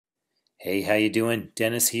Hey, how you doing?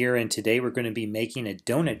 Dennis here, and today we're going to be making a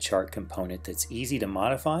donut chart component that's easy to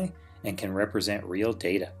modify and can represent real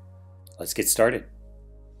data. Let's get started.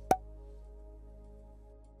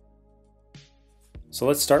 So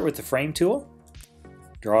let's start with the frame tool.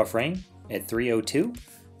 Draw a frame at 302.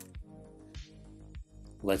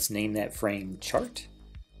 Let's name that frame chart.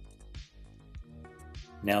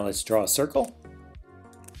 Now let's draw a circle.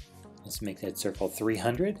 Let's make that circle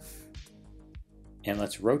 300. And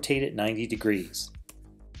let's rotate it 90 degrees.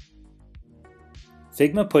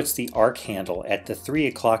 Figma puts the arc handle at the 3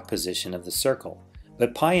 o'clock position of the circle,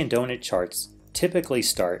 but pie and donut charts typically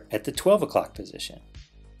start at the 12 o'clock position.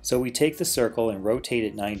 So we take the circle and rotate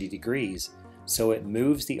it 90 degrees so it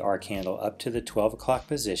moves the arc handle up to the 12 o'clock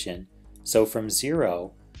position, so from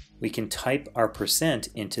 0 we can type our percent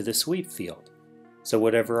into the sweep field. So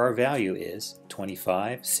whatever our value is,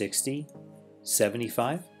 25, 60,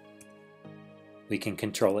 75, we can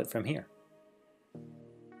control it from here.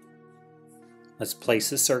 Let's place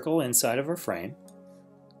the circle inside of our frame.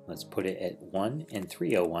 Let's put it at 1 and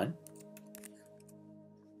 301.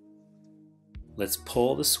 Let's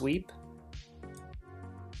pull the sweep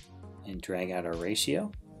and drag out our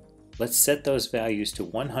ratio. Let's set those values to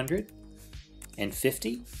 100 and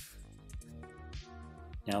 50.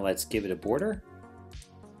 Now let's give it a border.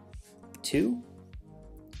 2.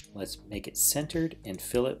 Let's make it centered and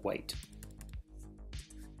fill it white.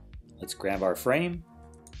 Let's grab our frame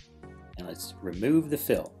and let's remove the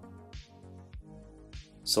fill.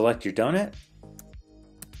 Select your donut,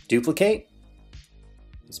 duplicate.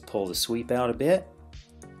 Let's pull the sweep out a bit.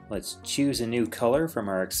 Let's choose a new color from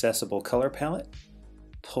our accessible color palette.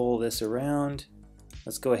 Pull this around.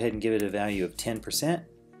 Let's go ahead and give it a value of 10%.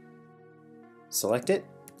 Select it,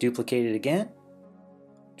 duplicate it again.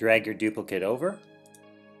 Drag your duplicate over.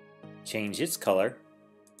 Change its color.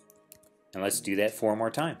 And let's do that 4 more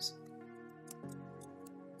times.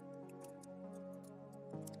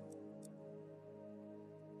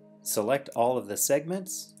 Select all of the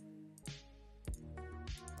segments.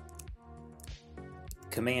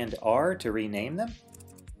 Command R to rename them.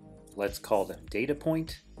 Let's call them data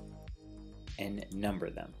point and number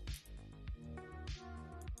them.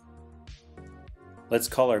 Let's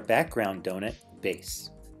call our background donut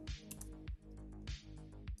base.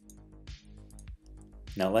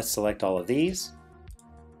 Now let's select all of these.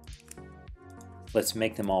 Let's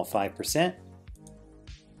make them all 5%.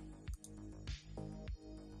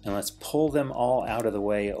 And let's pull them all out of the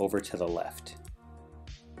way over to the left.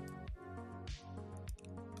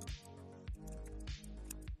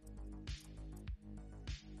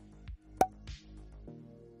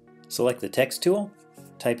 Select the text tool,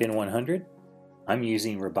 type in 100. I'm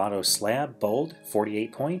using Roboto Slab Bold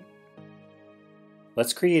 48 point.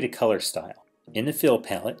 Let's create a color style. In the fill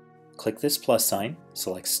palette, click this plus sign,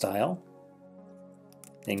 select style,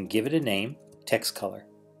 then give it a name, text color.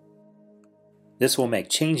 This will make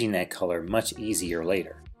changing that color much easier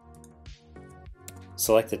later.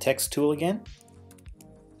 Select the text tool again,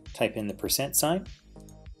 type in the percent sign.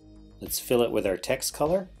 Let's fill it with our text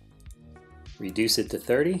color, reduce it to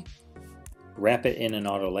 30, wrap it in an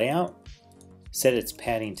auto layout, set its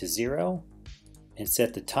padding to 0, and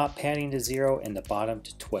set the top padding to 0 and the bottom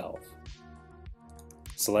to 12.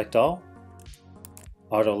 Select all,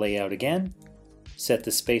 auto layout again, set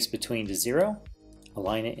the space between to 0,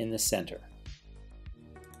 align it in the center.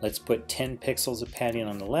 Let's put 10 pixels of padding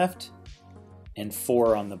on the left and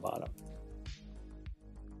 4 on the bottom.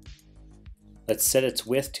 Let's set its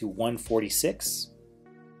width to 146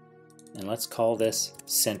 and let's call this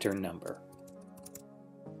center number.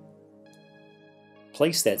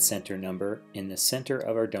 Place that center number in the center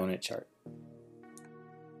of our donut chart.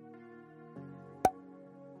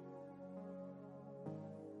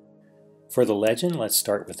 For the legend, let's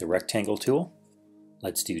start with the rectangle tool.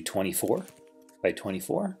 Let's do 24 by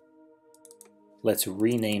 24. Let's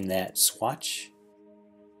rename that swatch.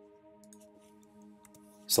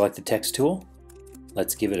 Select the text tool.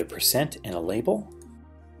 Let's give it a percent and a label.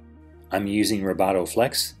 I'm using Roboto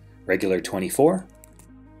Flex, regular 24.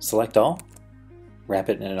 Select all. Wrap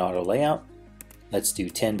it in an auto layout. Let's do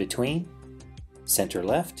 10 between. Center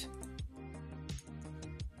left.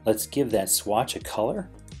 Let's give that swatch a color.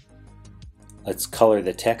 Let's color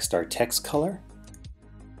the text our text color.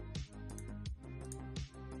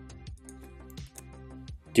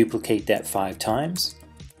 Duplicate that 5 times.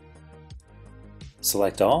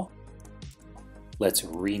 Select all. Let's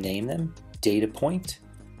rename them, data point,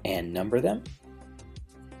 and number them.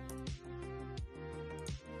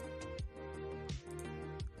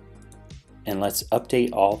 And let's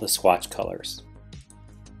update all the swatch colors.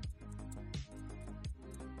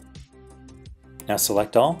 Now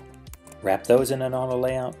select all, Wrap those in an auto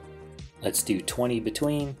layout. Let's do 20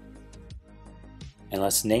 between, and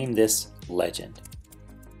let's name this legend.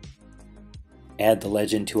 Add the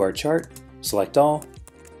legend to our chart, select all,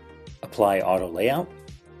 apply auto layout,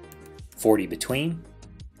 40 between,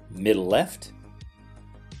 middle left.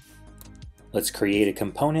 Let's create a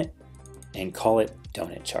component and call it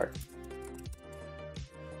donut chart.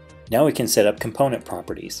 Now we can set up component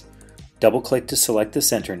properties. Double click to select the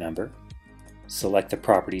center number, select the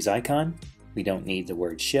properties icon, we don't need the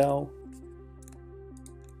word show,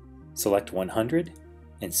 select 100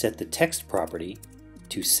 and set the text property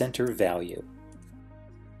to center value.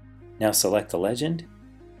 Now select the legend,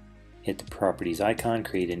 hit the properties icon,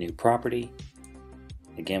 create a new property.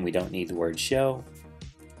 Again, we don't need the word show.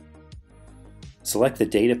 Select the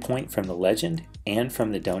data point from the legend and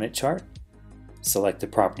from the donut chart. Select the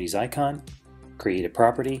properties icon, create a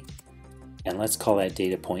property, and let's call that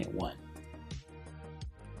data point 1.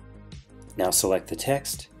 Now select the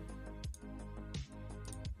text,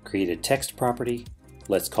 create a text property,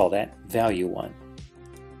 let's call that value 1.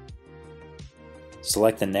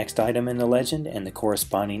 Select the next item in the legend and the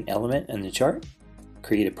corresponding element in the chart,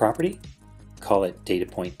 create a property, call it data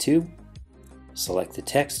point 2, select the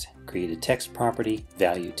text, create a text property,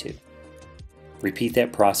 value 2. Repeat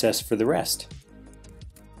that process for the rest.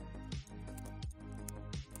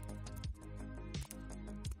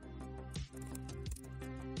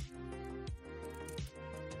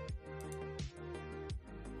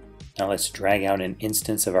 Now let's drag out an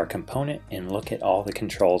instance of our component and look at all the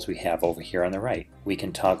controls we have over here on the right. We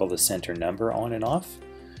can toggle the center number on and off.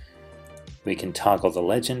 We can toggle the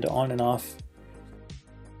legend on and off.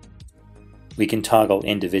 We can toggle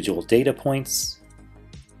individual data points.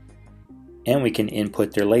 And we can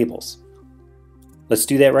input their labels. Let's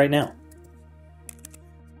do that right now.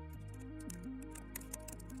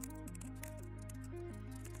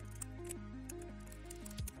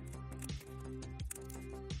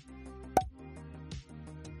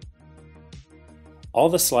 All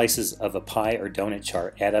the slices of a pie or donut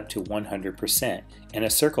chart add up to 100%, and a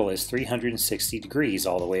circle is 360 degrees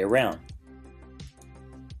all the way around.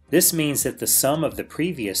 This means that the sum of the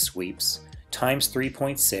previous sweeps times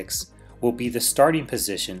 3.6 will be the starting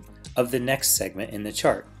position of the next segment in the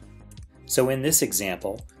chart. So in this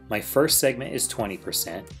example, my first segment is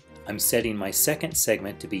 20%, I'm setting my second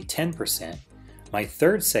segment to be 10%, my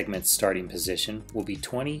third segment's starting position will be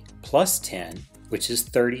 20 plus 10, which is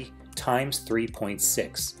 30 times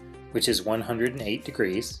 3.6, which is 108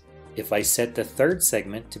 degrees. If I set the third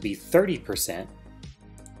segment to be 30%,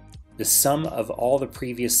 the sum of all the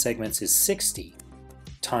previous segments is 60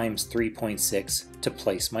 times 3.6 to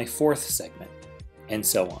place my fourth segment, and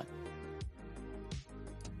so on.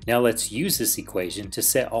 Now let's use this equation to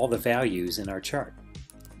set all the values in our chart.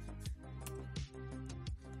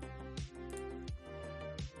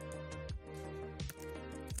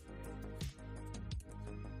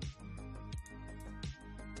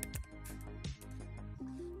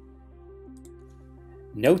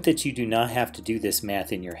 Note that you do not have to do this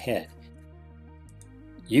math in your head.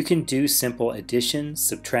 You can do simple addition,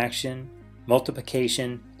 subtraction,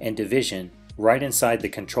 multiplication, and division right inside the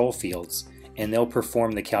control fields, and they'll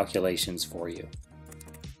perform the calculations for you.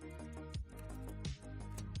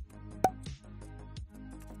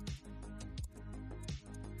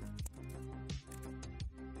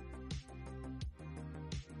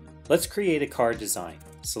 Let's create a card design.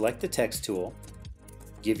 Select the text tool,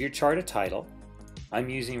 give your chart a title. I'm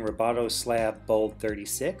using Roboto Slab Bold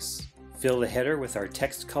 36. Fill the header with our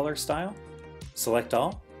text color style. Select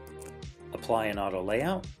all. Apply an auto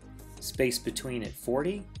layout. Space between at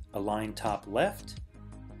 40. Align top left.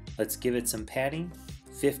 Let's give it some padding.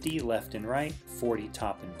 50 left and right, 40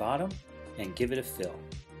 top and bottom, and give it a fill.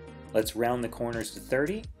 Let's round the corners to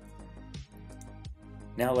 30.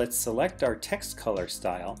 Now let's select our text color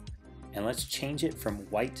style and let's change it from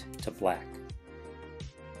white to black.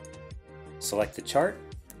 Select the chart,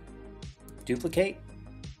 duplicate.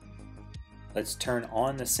 Let's turn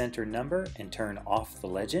on the center number and turn off the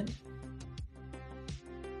legend.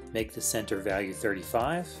 Make the center value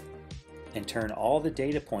 35 and turn all the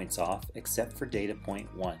data points off except for data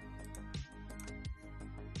point 1.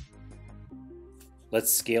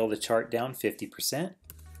 Let's scale the chart down 50%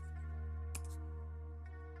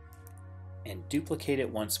 and duplicate it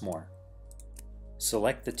once more.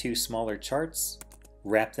 Select the two smaller charts,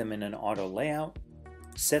 wrap them in an auto layout,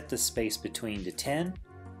 set the space between to 10,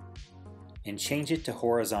 and change it to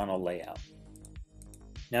horizontal layout.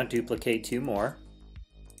 Now duplicate two more,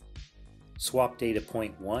 swap data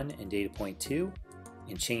point 1 and data point 2,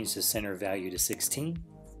 and change the center value to 16.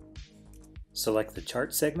 Select the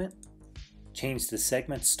chart segment, Change the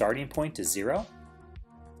segment starting point to 0,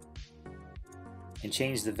 and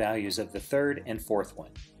change the values of the third and fourth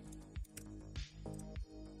one.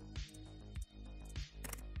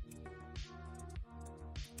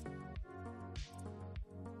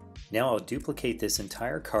 Now I'll duplicate this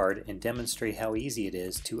entire card and demonstrate how easy it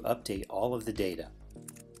is to update all of the data.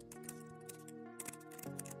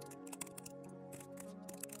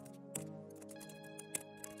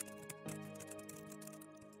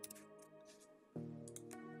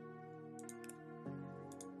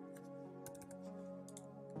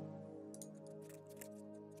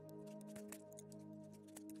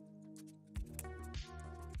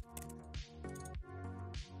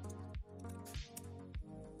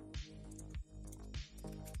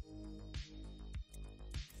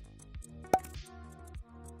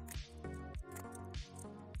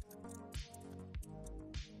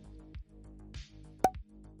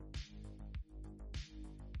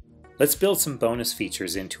 Let's build some bonus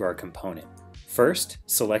features into our component. First,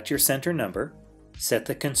 select your center number, set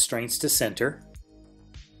the constraints to center.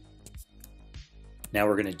 Now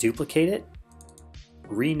we're going to duplicate it,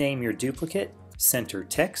 rename your duplicate center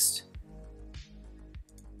text,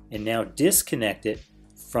 and now disconnect it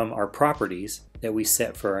from our properties that we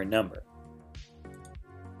set for our number.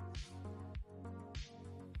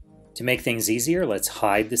 To make things easier, let's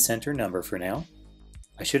hide the center number for now.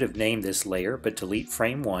 I should have named this layer, but delete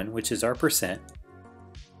frame 1, which is our percent.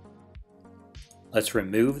 Let's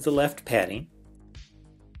remove the left padding,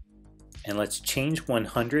 and let's change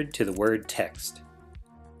 100 to the word text.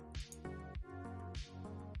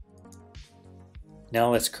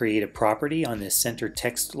 Now let's create a property on this center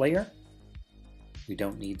text layer. We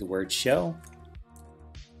don't need the word show.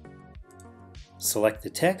 Select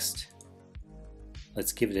the text.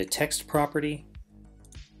 Let's give it a text property.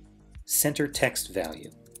 Center text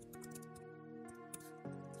value.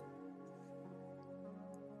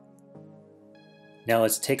 Now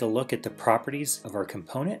let's take a look at the properties of our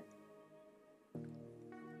component.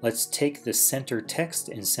 Let's take the center text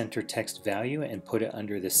and center text value and put it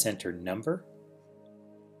under the center number.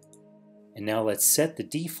 And now let's set the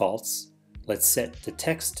defaults. Let's set the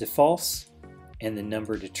text to false and the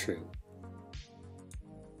number to true.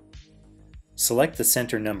 Select the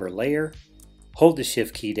center number layer, hold the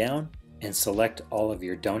Shift key down, and select all of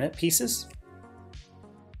your donut pieces.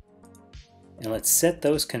 And let's set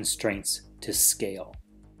those constraints to scale.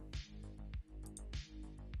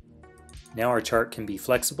 Now our chart can be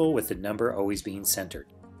flexible with the number always being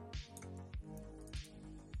centered.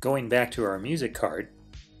 Going back to our music card,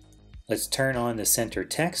 let's turn on the center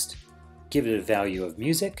text, give it a value of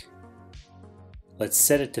music. Let's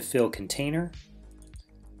set it to fill container.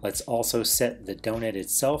 Let's also set the donut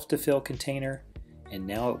itself to fill container, and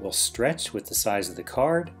now it will stretch with the size of the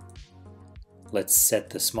card. Let's set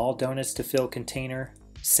the small donuts to fill container,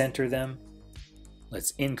 center them.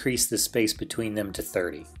 Let's increase the space between them to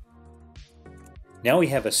 30. Now we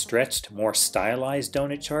have a stretched, more stylized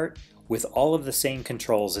donut chart with all of the same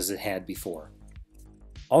controls as it had before.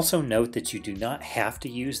 Also note that you do not have to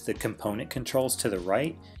use the component controls to the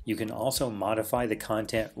right. You can also modify the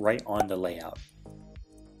content right on the layout.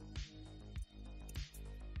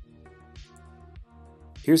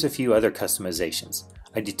 Here's a few other customizations.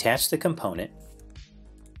 I detach the component.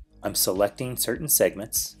 I'm selecting certain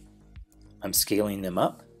segments. I'm scaling them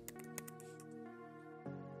up.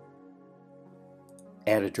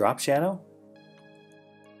 Add a drop shadow.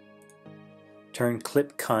 Turn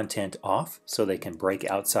clip content off so they can break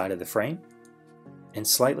outside of the frame. And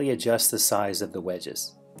slightly adjust the size of the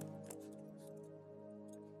wedges.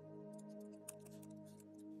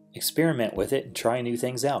 Experiment with it and try new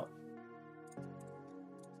things out.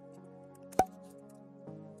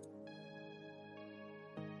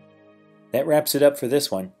 That wraps it up for this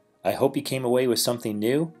one. I hope you came away with something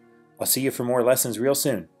new. I'll see you for more lessons real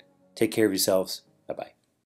soon. Take care of yourselves. Bye-bye.